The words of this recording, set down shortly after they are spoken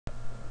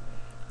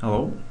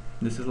Hello,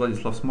 this is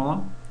Ladislav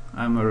Smola.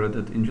 I'm a Red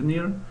Hat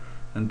engineer,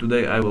 and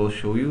today I will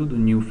show you the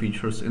new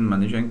features in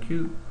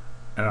ManageIQ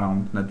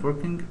around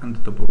networking and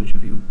topology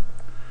view.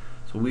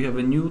 So we have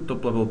a new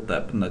top-level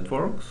tab,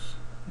 Networks,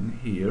 in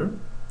here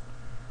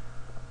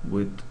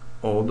with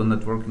all the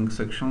networking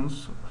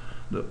sections,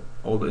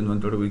 all the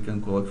inventory we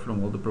can collect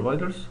from all the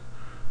providers.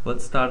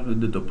 Let's start with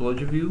the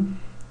topology view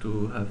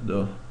to have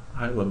the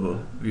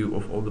high-level view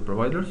of all the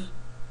providers.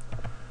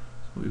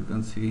 So you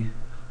can see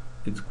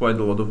it's quite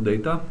a lot of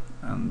data,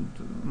 and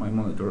my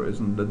monitor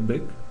isn't that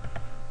big.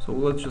 So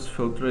let's just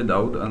filter it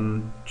out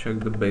and check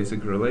the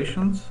basic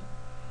relations.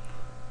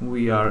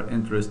 We are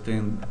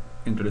interested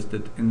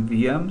in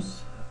VMs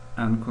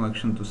and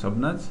connection to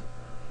subnets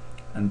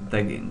and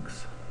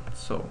taggings.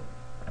 So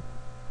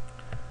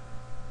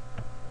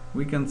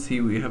we can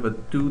see we have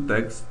two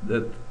tags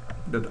that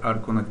are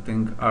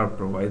connecting our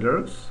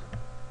providers,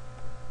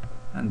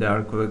 and they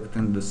are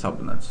connecting the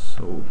subnets.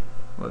 So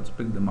let's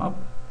pick them up.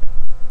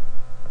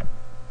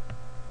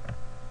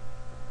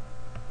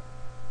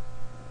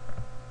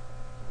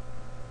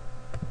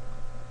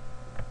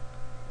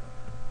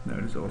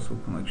 There is also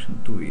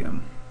connection to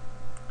VM.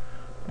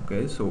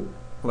 Okay, so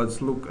let's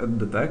look at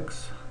the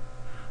tags.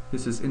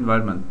 This is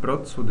environment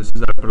prod, so this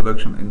is our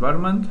production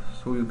environment.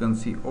 So you can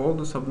see all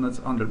the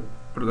subnets under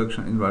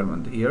production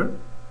environment here.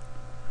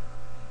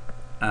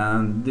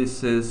 And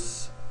this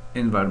is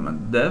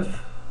environment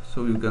dev,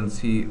 so you can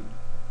see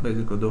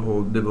basically the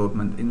whole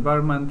development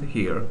environment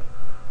here.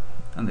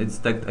 And it's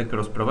tagged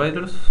across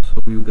providers, so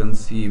you can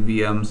see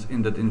VMs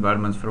in that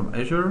environment from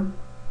Azure,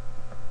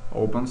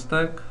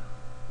 OpenStack,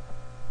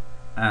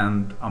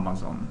 and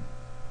Amazon.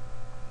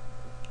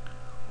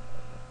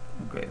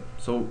 Okay,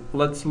 so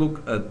let's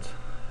look at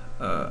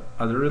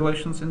other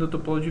relations in the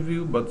topology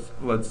view, but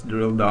let's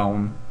drill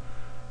down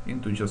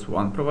into just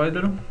one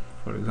provider,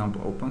 for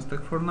example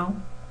OpenStack for now.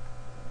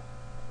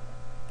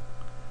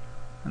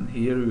 And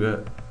here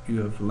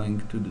you have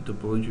link to the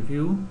topology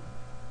view.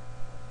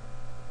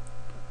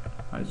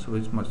 Right, so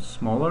it's much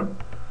smaller.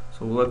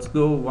 So let's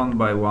go one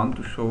by one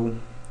to show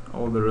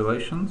all the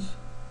relations.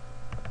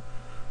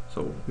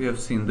 So we have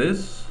seen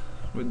this.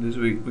 With this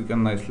we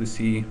can nicely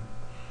see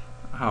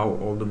how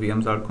all the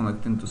VMs are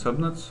connecting to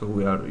subnets. So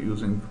we are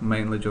using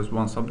mainly just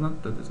one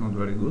subnet. That is not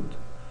very good.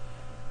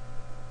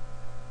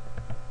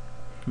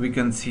 We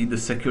can see the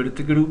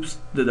security groups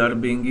that are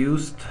being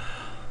used.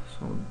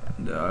 So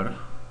they are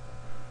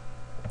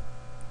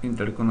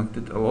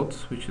interconnected a lot,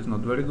 which is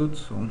not very good.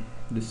 So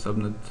this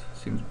subnet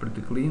seems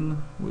pretty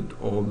clean with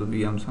all the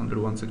VMs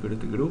under one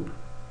security group.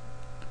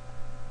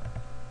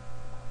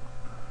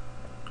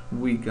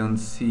 We can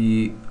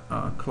see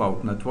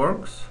cloud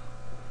networks.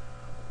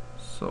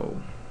 So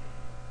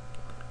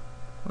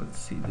let's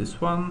see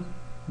this one.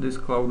 This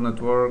cloud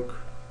network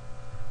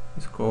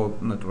is called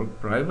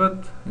network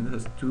private. It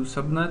has two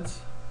subnets,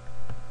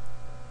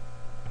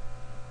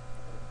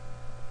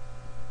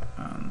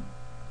 and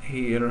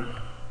here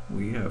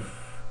we have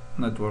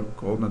network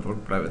called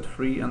network private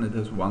 3, and it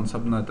has one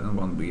subnet and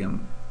one VM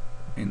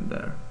in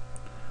there.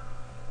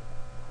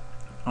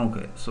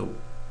 Okay, so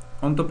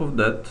on top of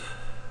that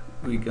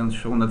we can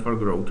show network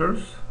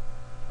routers.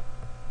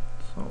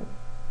 So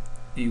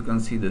you can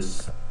see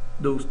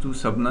those two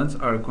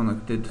subnets are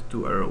connected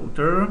to a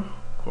router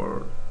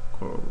called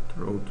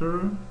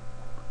router,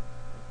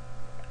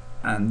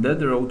 and that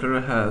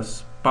router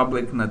has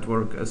public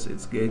network as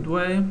its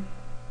gateway.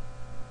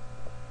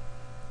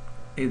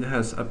 It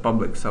has a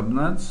public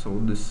subnet, so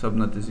this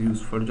subnet is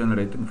used for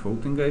generating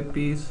floating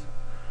IPs,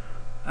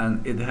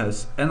 and it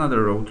has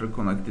another router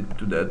connected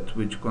to that,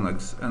 which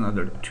connects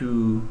another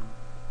two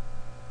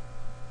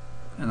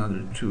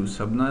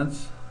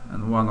subnets,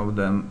 and one of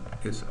them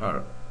is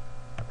our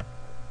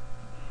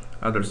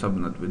other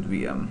subnet with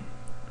VM.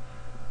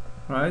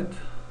 Right,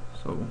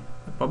 so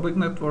a public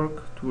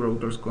network, two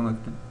routers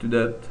connected to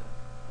that,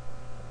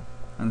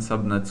 and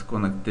subnets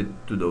connected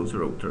to those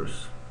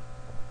routers.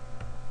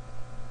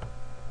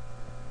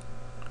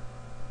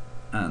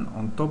 And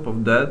on top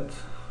of that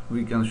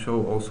we can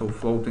show also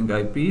floating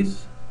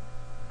IPs.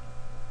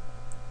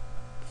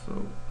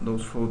 So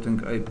those floating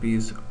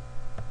IPs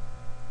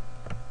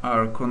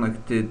are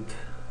connected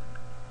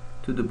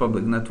to the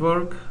public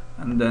network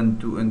and then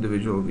to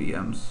individual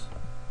VMs.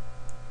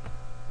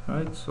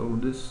 Right, so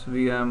this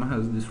VM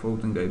has this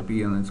floating IP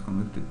and it's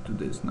connected to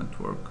this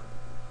network.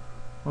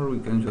 Or we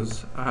can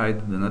just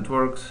hide the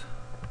networks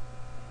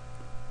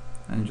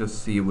and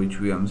just see which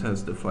VMs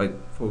has the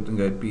floating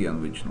IP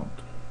and which not.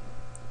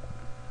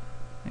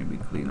 Maybe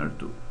cleaner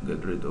to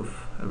get rid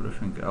of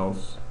everything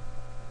else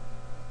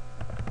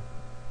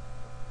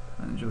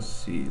and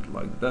just see it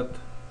like that.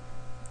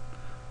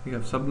 We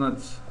have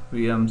subnets,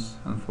 VMs,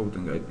 and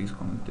floating IPs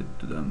connected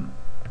to them.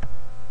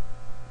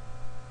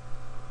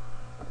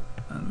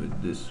 And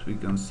with this we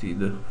can see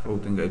the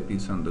floating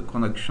IPs and the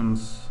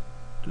connections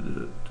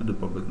to the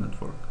public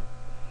network.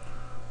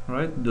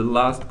 Right, the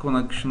last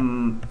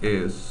connection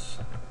is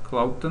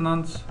cloud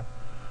tenants.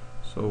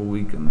 So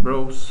we can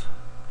browse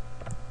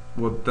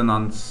what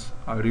tenants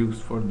are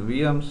used for the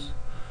VMs.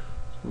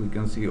 We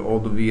can see all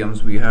the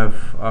VMs we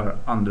have are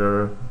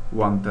under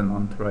one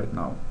tenant right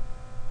now.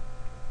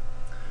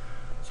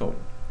 So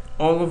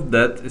all of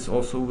that is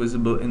also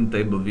visible in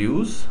table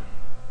views,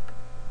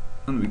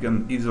 and we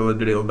can easily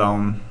drill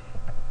down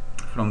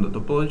from the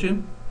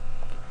topology.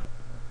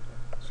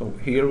 So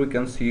here we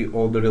can see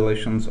all the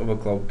relations of a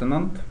cloud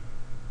tenant,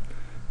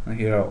 and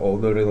here are all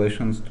the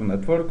relations to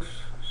networks.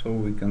 So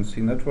we can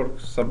see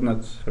networks,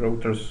 subnets,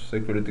 routers,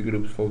 security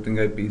groups, floating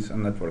IPs,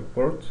 and network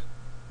ports.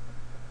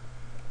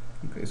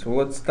 Okay, so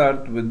let's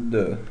start with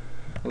the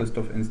list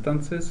of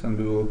instances, and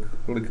we will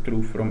click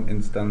through from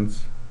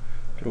instance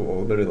through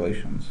all the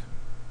relations.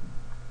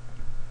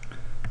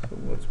 So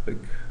let's pick,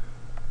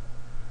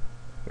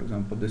 for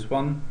example, this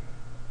one.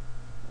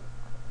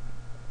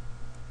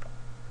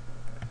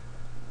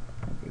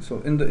 Okay,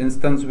 so in the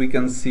instance we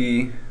can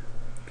see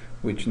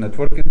which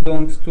network it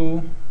belongs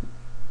to,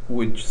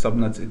 which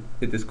subnets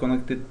it is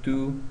connected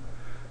to,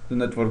 the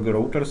network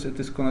routers it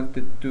is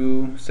connected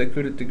to,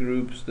 security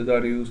groups that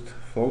are used,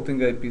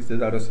 floating IPs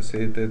that are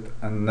associated,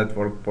 and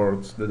network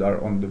ports that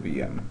are on the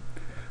VM.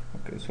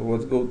 Okay, so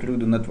let's go through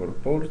the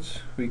network ports.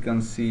 We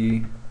can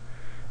see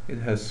it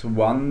has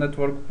one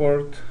network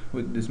port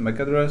with this MAC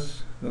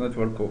address. The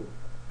network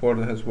port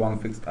has one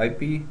fixed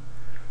IP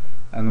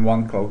and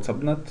one cloud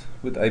subnet.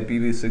 With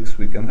IPv6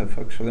 we can have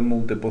actually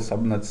multiple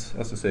subnets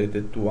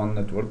associated to one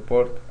network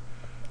port,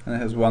 and it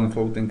has one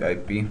floating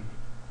IP.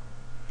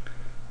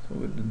 So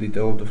with the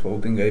detail of the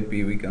floating IP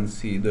we can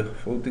see the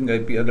floating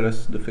IP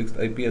address, the fixed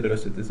IP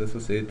address it is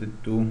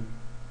associated to,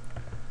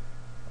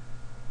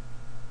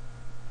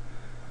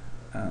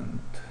 and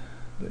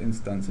the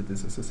instance it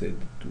is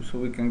associated to. So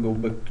we can go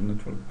back to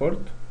network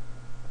port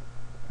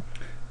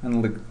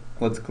and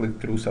let's click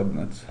through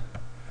subnets.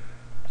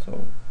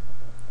 So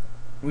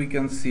we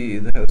can see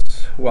it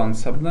has one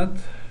subnet.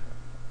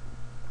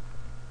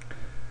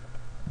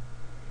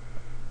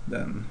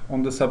 Then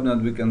on the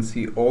subnet we can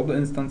see all the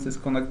instances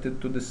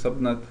connected to this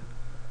subnet,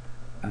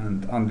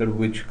 and under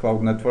which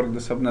cloud network the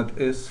subnet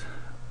is,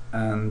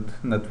 and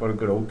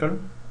network router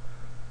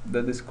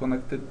that is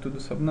connected to the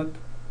subnet.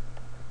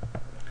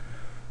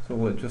 So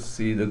let's just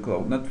see the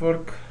cloud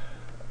network.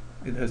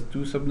 It has two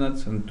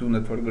subnets and two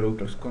network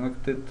routers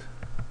connected.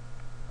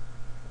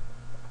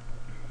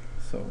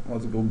 So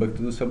let's go back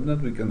to the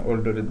subnet. We can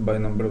order it by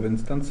number of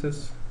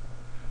instances.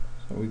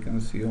 So we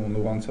can see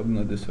only one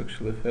subnet is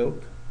actually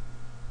failed.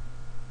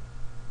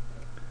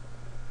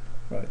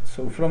 Right,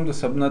 so from the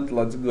subnet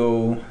let's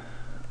go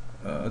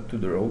to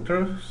the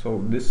router.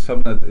 So this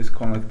subnet is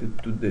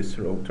connected to this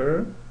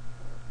router.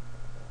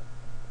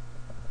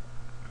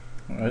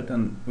 Right,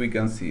 and we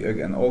can see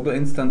again all the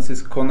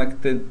instances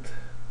connected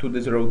to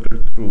this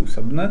router through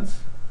subnets,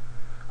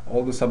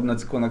 all the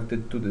subnets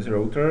connected to this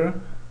router,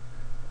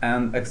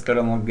 and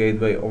external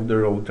gateway of the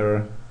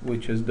router,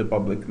 which is the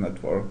public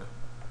network.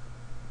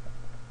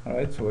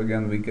 Alright, so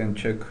again we can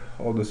check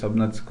all the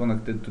subnets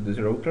connected to this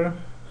router.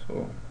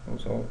 So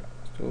those are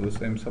still the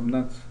same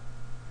subnets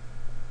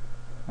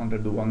under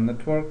the one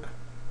network.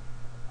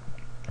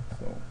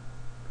 So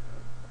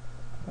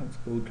let's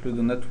go through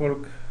the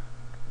network,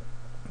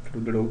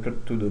 through the router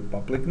to the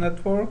public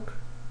network.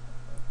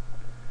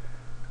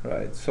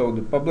 Right, so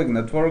the public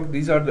network,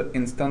 these are the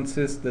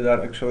instances that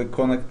are actually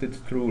connected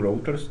through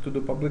routers to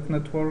the public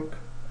network.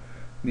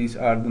 These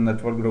are the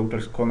network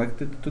routers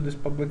connected to this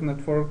public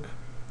network,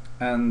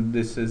 and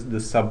this is the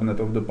subnet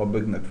of the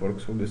public network.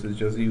 So this is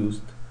just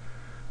used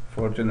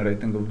for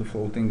generating of the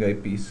floating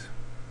IPs.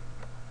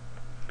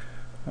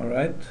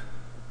 Alright,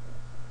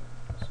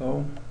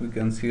 so we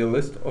can see a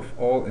list of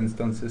all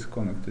instances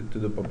connected to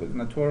the public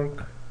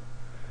network.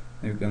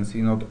 You can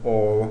see not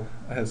all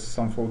has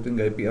some floating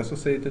IP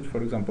associated.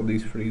 For example,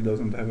 these three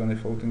doesn't have any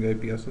floating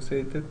IP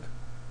associated.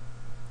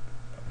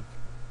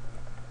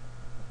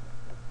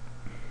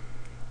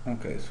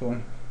 Okay,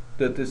 so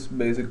that is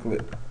basically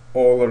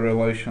all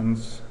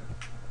relations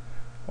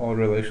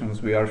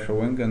we are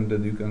showing and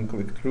that you can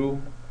click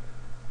through,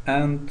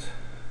 and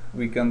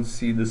we can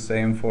see the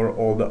same for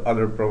all the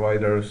other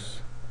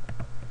providers,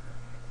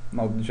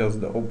 not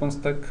just the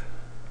OpenStack.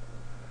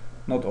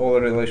 Not all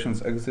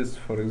relations exist.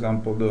 For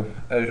example, the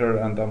Azure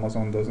and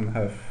Amazon doesn't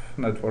have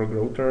network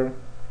router.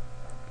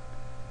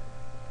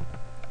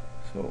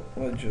 So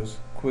let's just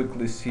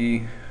quickly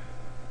see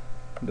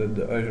that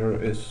the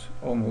Azure is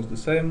almost the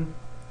same.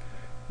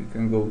 We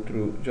can go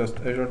through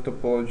just Azure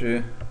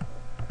topology,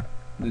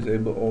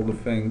 disable all the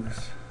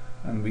things,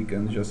 and we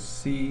can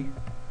just see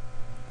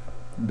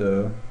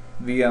the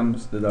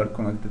VMs that are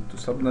connected to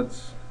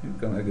subnets. You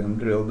can again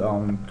drill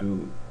down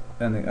to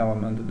any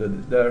element that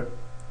is there.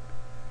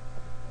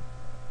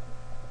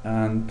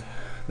 And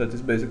that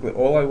is basically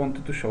all I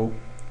wanted to show.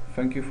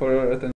 Thank you for your attention.